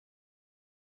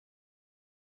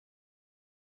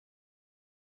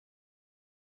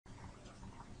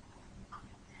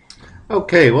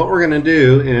Okay, what we're going to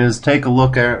do is take a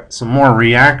look at some more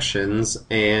reactions,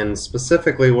 and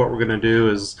specifically what we're going to do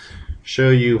is show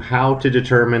you how to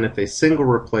determine if a single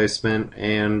replacement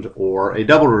and or a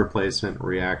double replacement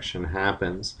reaction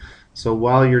happens. So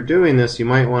while you're doing this, you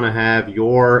might want to have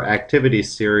your activity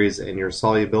series and your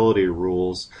solubility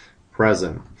rules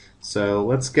present. So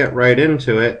let's get right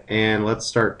into it and let's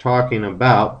start talking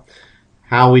about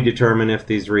how we determine if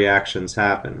these reactions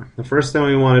happen. The first thing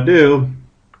we want to do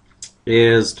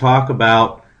is talk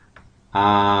about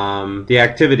the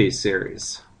activity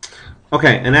series.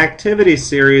 Okay, an activity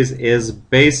series is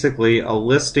basically a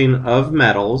listing of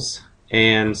metals,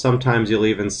 and sometimes you'll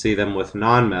even see them with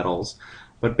nonmetals,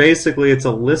 but basically it's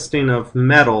a listing of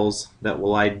metals that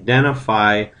will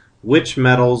identify which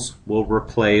metals will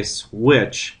replace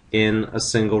which in a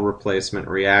single replacement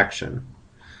reaction.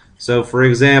 So for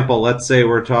example, let's say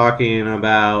we're talking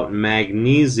about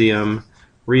magnesium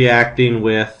reacting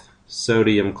with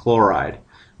sodium chloride.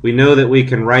 We know that we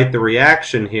can write the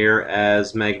reaction here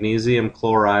as magnesium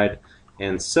chloride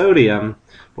and sodium,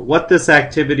 but what this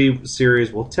activity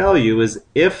series will tell you is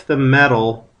if the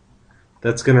metal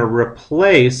that's going to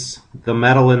replace the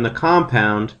metal in the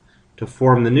compound to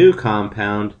form the new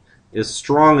compound is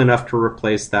strong enough to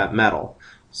replace that metal.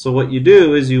 So what you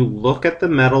do is you look at the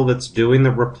metal that's doing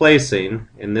the replacing,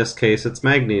 in this case it's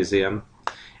magnesium,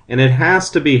 and it has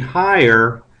to be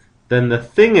higher than the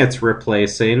thing it's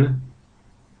replacing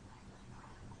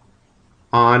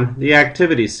on the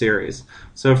activity series.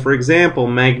 So for example,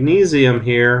 magnesium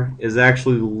here is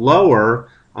actually lower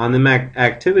on the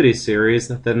activity series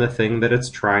than the thing that it's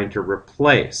trying to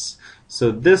replace. So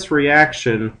this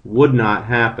reaction would not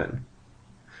happen.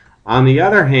 On the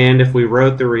other hand, if we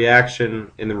wrote the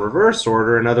reaction in the reverse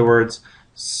order, in other words,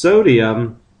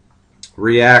 sodium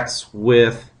reacts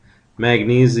with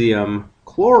magnesium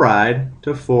chloride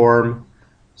to form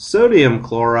sodium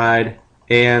chloride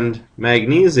and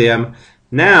magnesium.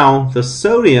 Now the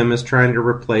sodium is trying to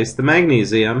replace the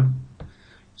magnesium.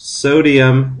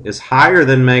 Sodium is higher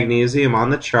than magnesium on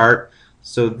the chart,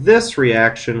 so this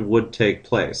reaction would take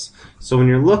place. So when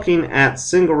you're looking at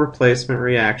single replacement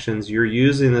reactions, you're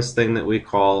using this thing that we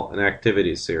call an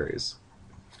activity series.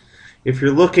 If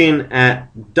you're looking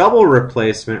at double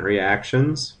replacement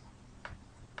reactions,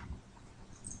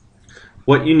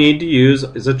 what you need to use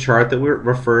is a chart that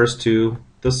refers to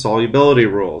the solubility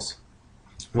rules.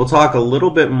 We'll talk a little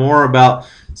bit more about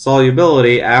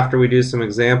solubility after we do some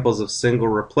examples of single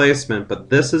replacement,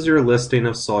 but this is your listing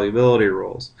of solubility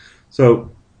rules. So,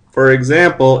 for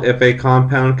example, if a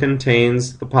compound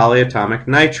contains the polyatomic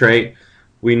nitrate,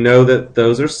 we know that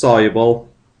those are soluble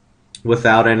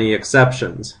without any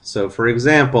exceptions. So, for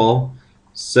example,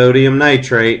 sodium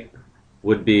nitrate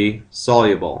would be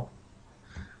soluble.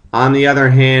 On the other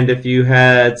hand, if you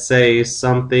had, say,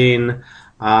 something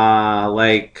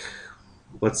like,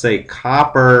 let's say,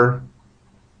 copper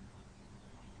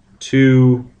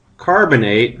to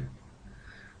carbonate,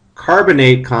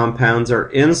 carbonate compounds are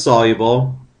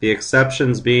insoluble, the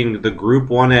exceptions being the group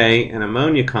 1A and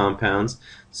ammonia compounds.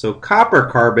 So copper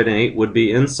carbonate would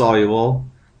be insoluble,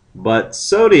 but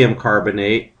sodium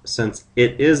carbonate, since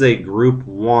it is a group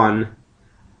 1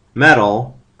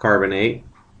 metal carbonate,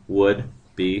 would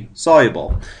be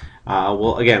soluble.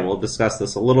 We'll discuss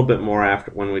this a little bit more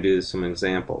after when we do some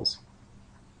examples.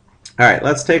 Alright,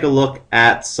 let's take a look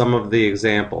at some of the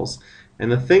examples.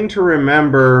 And the thing to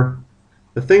remember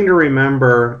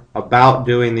about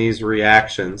doing these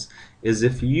reactions is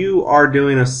if you are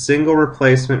doing a single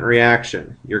replacement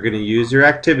reaction, you're going to use your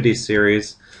activity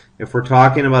series. If we're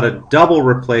talking about a double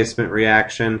replacement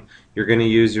reaction, you're going to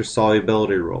use your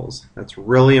solubility rules. That's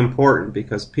really important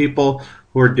because people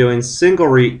who are doing single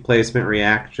replacement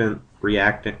reactions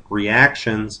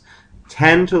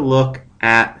tend to look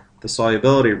at the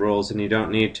solubility rules, and you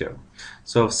don't need to.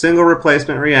 So single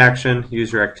replacement reaction,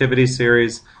 use your activity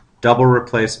series. Double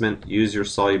replacement, use your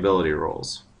solubility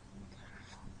rules.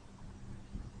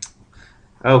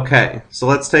 Okay, so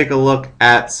let's take a look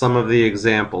at some of the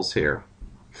examples here.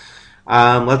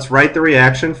 Let's write the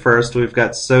reaction first. We've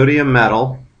got sodium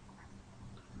metal,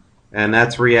 and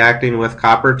that's reacting with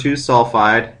copper 2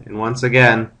 sulfide. And once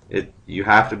again, you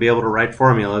have to be able to write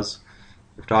formulas.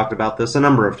 We've talked about this a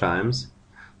number of times.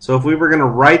 So if we were going to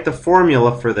write the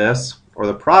formula for this, or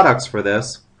the products for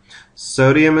this,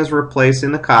 sodium is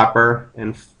replacing the copper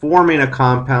and forming a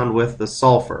compound with the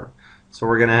sulfur. So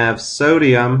we're going to have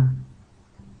sodium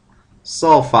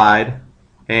sulfide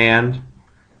and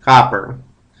copper.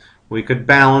 We could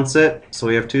balance it, so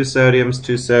we have 2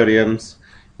 sodiums,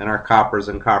 and our coppers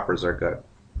and coppers are good.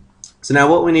 So now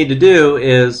what we need to do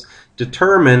is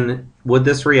determine would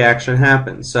this reaction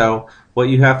happen. So what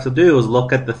you have to do is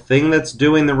look at the thing that's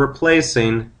doing the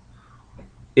replacing.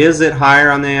 Is it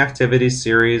higher on the activity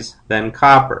series than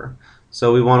copper?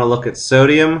 So we want to look at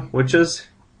sodium, which is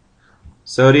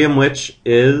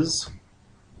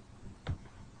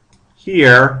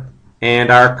here, and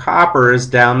our copper is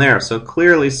down there. So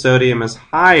clearly sodium is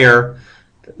higher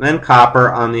than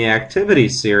copper on the activity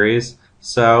series,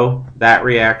 so that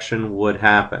reaction would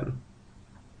happen.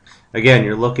 Again,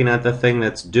 you're looking at the thing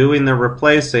that's doing the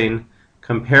replacing,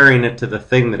 comparing it to the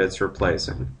thing that it's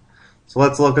replacing. So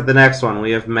let's look at the next one.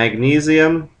 We have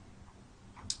magnesium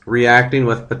reacting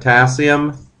with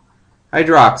potassium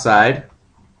hydroxide.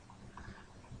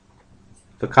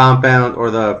 The compound, or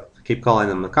I keep calling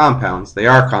them the compounds, they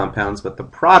are compounds, but the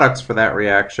products for that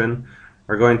reaction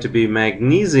are going to be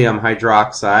magnesium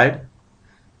hydroxide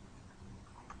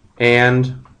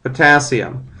and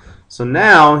potassium. So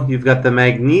now you've got the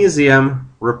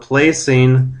magnesium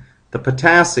replacing the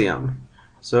potassium.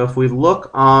 So if we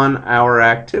look on our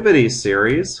activity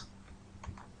series,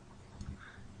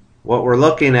 what we're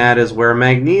looking at is where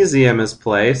magnesium is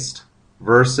placed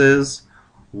versus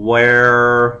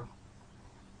where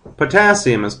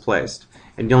potassium is placed.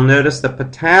 And you'll notice that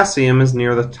potassium is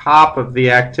near the top of the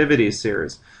activity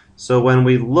series. So when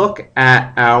we look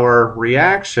at our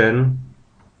reaction,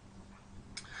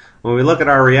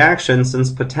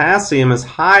 since potassium is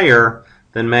higher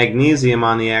than magnesium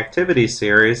on the activity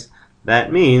series,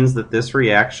 that means that this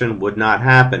reaction would not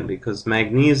happen because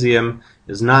magnesium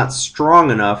is not strong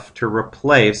enough to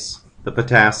replace the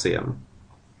potassium.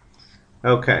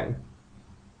 Okay,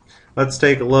 let's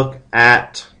take a look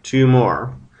at two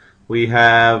more. We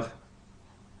have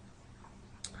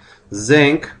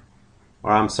zinc,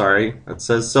 or I'm sorry, it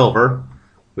says silver.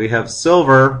 We have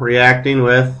silver reacting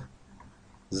with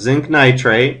zinc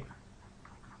nitrate.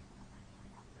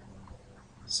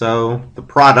 So the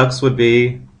products would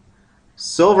be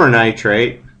silver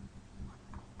nitrate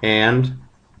and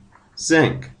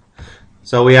zinc.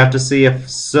 So we have to see if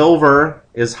silver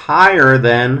is higher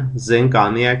than zinc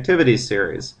on the activity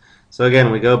series. So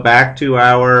again, we go back to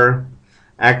our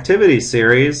activity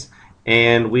series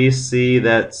and we see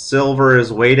that silver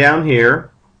is way down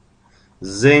here,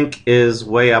 zinc is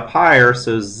way up higher,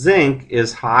 so zinc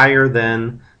is higher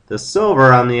than the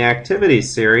silver on the activity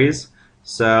series.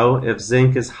 So if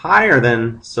zinc is higher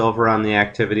than silver on the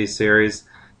activity series,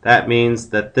 that means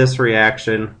that this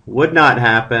reaction would not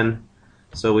happen,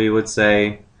 so we would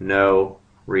say no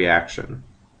reaction.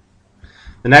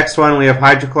 The next one, we have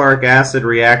hydrochloric acid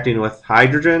reacting with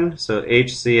hydrogen, so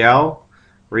HCl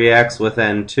reacts with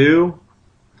N2.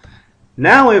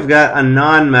 Now we've got a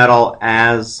nonmetal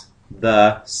as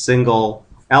the single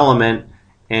element,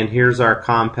 and here's our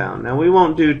compound. Now we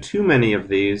won't do too many of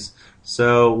these,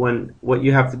 so what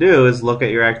you have to do is look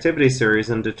at your activity series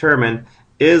and determine,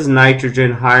 is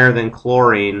nitrogen higher than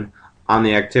chlorine on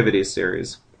the activity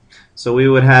series? So we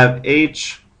would have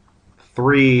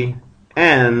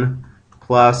H3N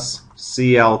plus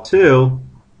Cl2,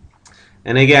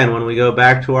 and again, when we go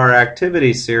back to our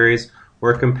activity series,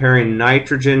 we're comparing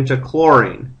nitrogen to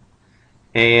chlorine,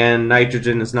 and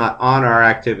nitrogen is not on our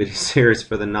activity series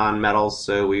for the nonmetals,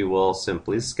 so we will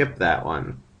simply skip that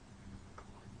one.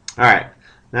 Alright,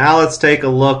 now let's take a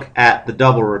look at the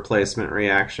double replacement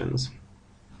reactions.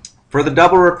 For the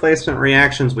double replacement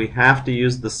reactions, we have to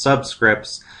use the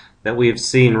subscripts that we've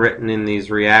seen written in these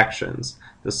reactions.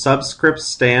 The subscripts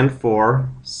stand for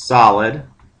solid,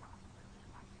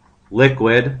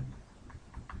 liquid,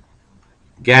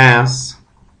 gas,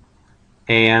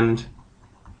 and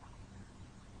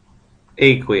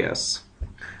aqueous.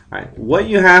 All right. What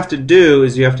you have to do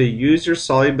is you have to use your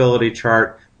solubility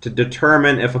chart to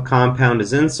determine if a compound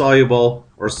is insoluble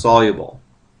or soluble.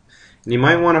 And you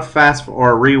might want to fast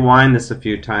or rewind this a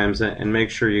few times and make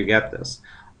sure you get this.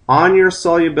 On your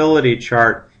solubility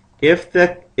chart, if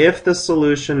the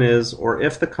solution is, or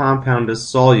if the compound is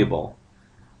soluble,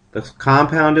 the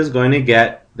compound is going to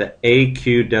get the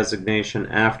AQ designation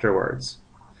afterwards.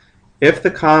 If the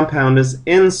compound is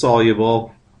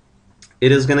insoluble,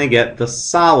 it is going to get the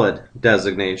solid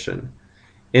designation.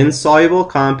 Insoluble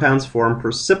compounds form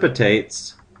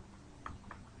precipitates,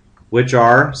 which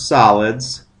are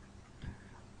solids.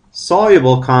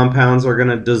 Soluble compounds are going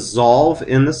to dissolve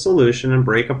in the solution and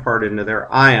break apart into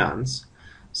their ions.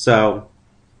 So,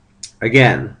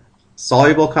 again,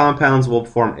 soluble compounds will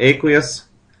form aqueous,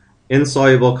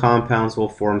 insoluble compounds will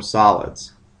form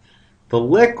solids. The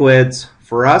liquids,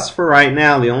 for us for right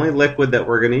now, the only liquid that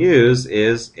we're going to use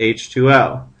is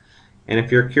H2O. And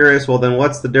if you're curious, well then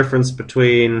what's the difference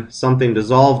between something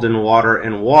dissolved in water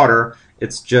and water?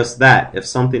 It's just that. If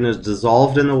something is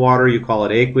dissolved in the water, you call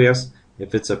it aqueous.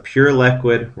 If it's a pure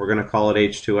liquid, we're going to call it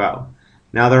H2O.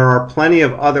 Now there are plenty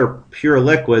of other pure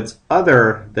liquids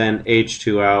other than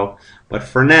H2O, but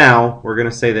for now we're going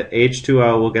to say that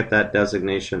H2O will get that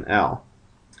designation L.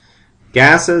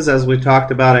 Gases, as we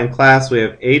talked about in class, we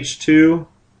have H2,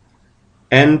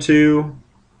 N2,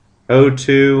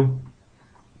 O2,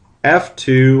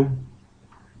 F2,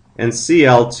 and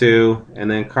Cl2,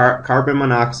 and then carbon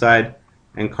monoxide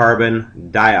and carbon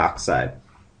dioxide.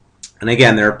 And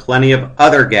again, there are plenty of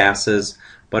other gases,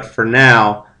 but for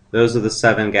now, those are the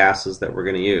 7 gases that we're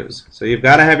going to use. So you've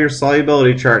got to have your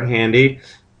solubility chart handy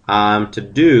to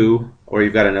do, or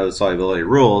you've got to know the solubility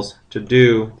rules to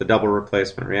do the double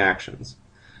replacement reactions.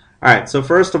 Alright, so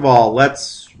first of all,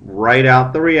 let's write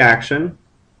out the reaction.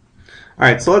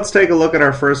 Alright, so let's take a look at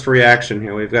our first reaction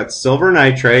here. We've got silver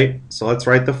nitrate, so let's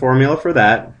write the formula for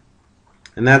that.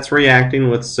 And that's reacting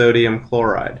with sodium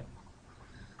chloride.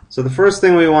 So the first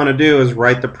thing we want to do is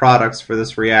write the products for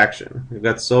this reaction. We've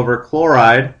got silver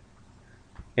chloride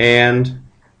and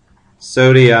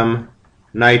sodium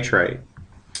nitrate.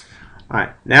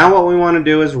 Alright, now what we want to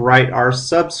do is write our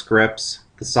subscripts,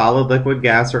 the solid, liquid,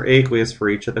 gas, or aqueous for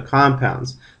each of the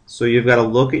compounds. So you've got to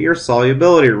look at your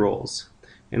solubility rules.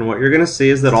 And what you're going to see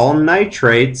is that all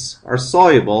nitrates are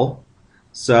soluble,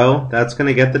 so that's going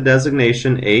to get the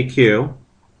designation AQ.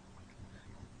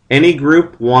 Any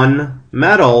group 1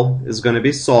 metal is going to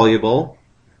be soluble,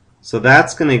 so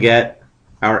that's going to get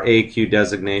our AQ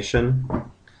designation.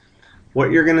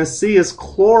 What you're going to see is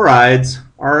chlorides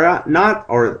are not,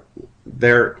 or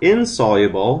they're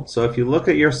insoluble. So if you look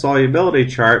at your solubility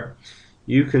chart,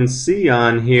 you can see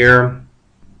on here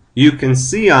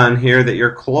that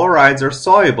your chlorides are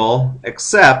soluble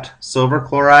except silver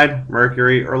chloride,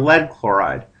 mercury, or lead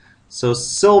chloride. So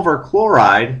silver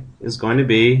chloride is going to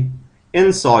be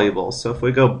insoluble. So if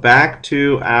we go back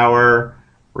to our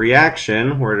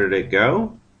reaction, where did it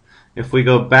go? If we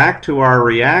go back to our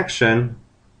reaction,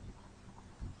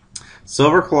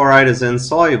 silver chloride is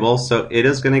insoluble, so it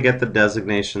is going to get the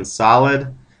designation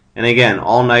solid. And again,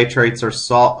 all nitrates are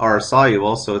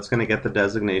soluble, so it's going to get the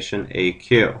designation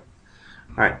AQ.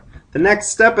 Alright, the next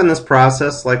step in this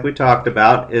process, like we talked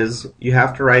about, is you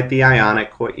have to write the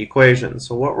ionic equation.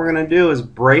 So what we're going to do is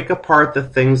break apart the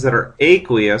things that are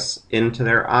aqueous into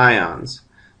their ions.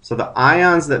 So the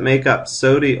ions that make up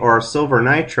sodium or silver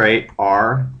nitrate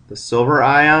are the silver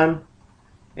ion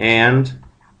and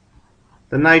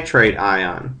the nitrate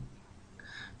ion.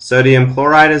 Sodium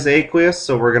chloride is aqueous,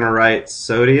 so we're going to write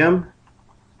sodium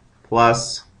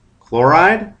plus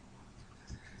chloride.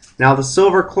 Now the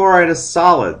silver chloride is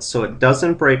solid, so it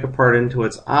doesn't break apart into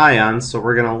its ions, so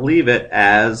we're going to leave it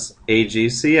as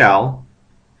AgCl.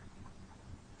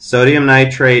 Sodium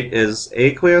nitrate is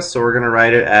aqueous, so we're going to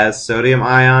write it as sodium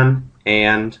ion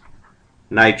and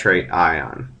nitrate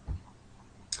ion.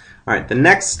 Alright, the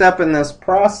next step in this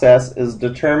process is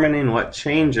determining what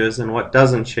changes and what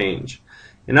doesn't change.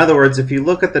 In other words, if you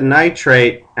look at the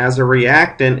nitrate as a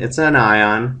reactant, it's an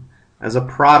ion. As a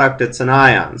product, it's an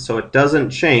ion. So it doesn't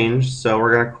change, so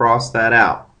we're going to cross that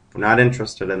out. We're not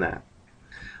interested in that.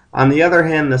 On the other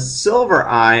hand, the silver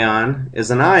ion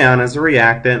is an ion as a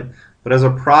reactant, but as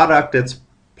a product, it's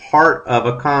part of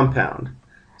a compound.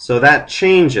 So that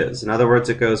changes. In other words,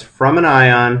 it goes from an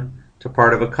ion to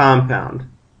part of a compound.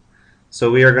 So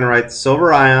we are going to write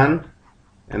silver ion,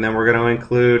 and then we're going to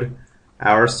include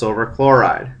our silver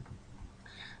chloride.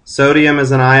 Sodium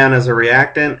is an ion as a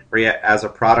reactant, as a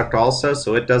product also,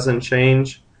 so it doesn't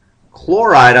change.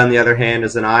 Chloride, on the other hand,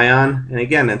 is an ion, and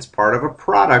again, it's part of a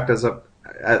product as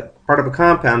part of a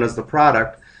compound as the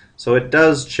product, so it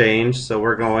does change, so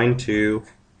we're going to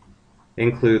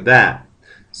include that.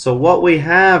 So what we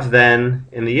have then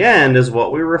in the end is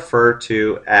what we refer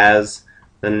to as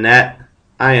the net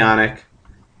ionic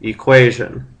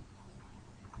equation.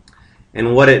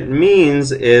 And what it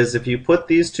means is if you put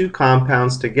these two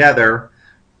compounds together,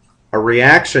 a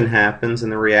reaction happens, and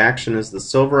the reaction is the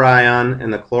silver ion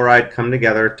and the chloride come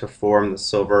together to form the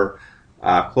silver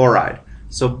chloride.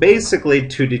 So basically,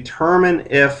 to determine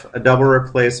if a double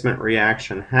replacement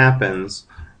reaction happens,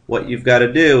 what you've got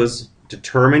to do is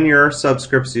determine your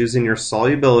subscripts using your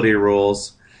solubility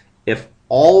rules. If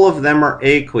all of them are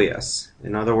aqueous,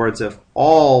 in other words, if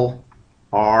all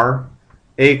are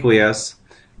aqueous,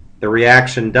 the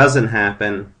reaction doesn't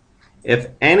happen. If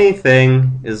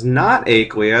anything is not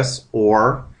aqueous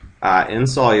or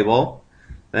insoluble,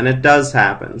 then it does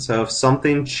happen. So if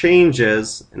something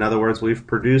changes, in other words, we've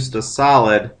produced a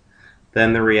solid,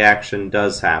 then the reaction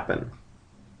does happen.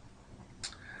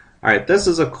 Alright, this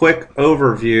is a quick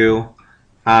overview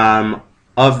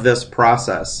of this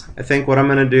process. I think what I'm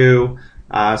going to do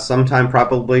sometime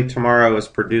probably tomorrow is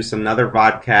produce another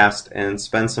vodcast and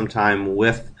spend some time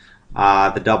with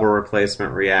the double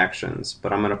replacement reactions.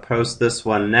 But I'm going to post this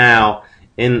one now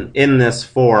in this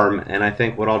form, and I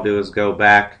think what I'll do is go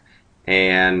back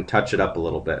and touch it up a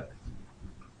little bit.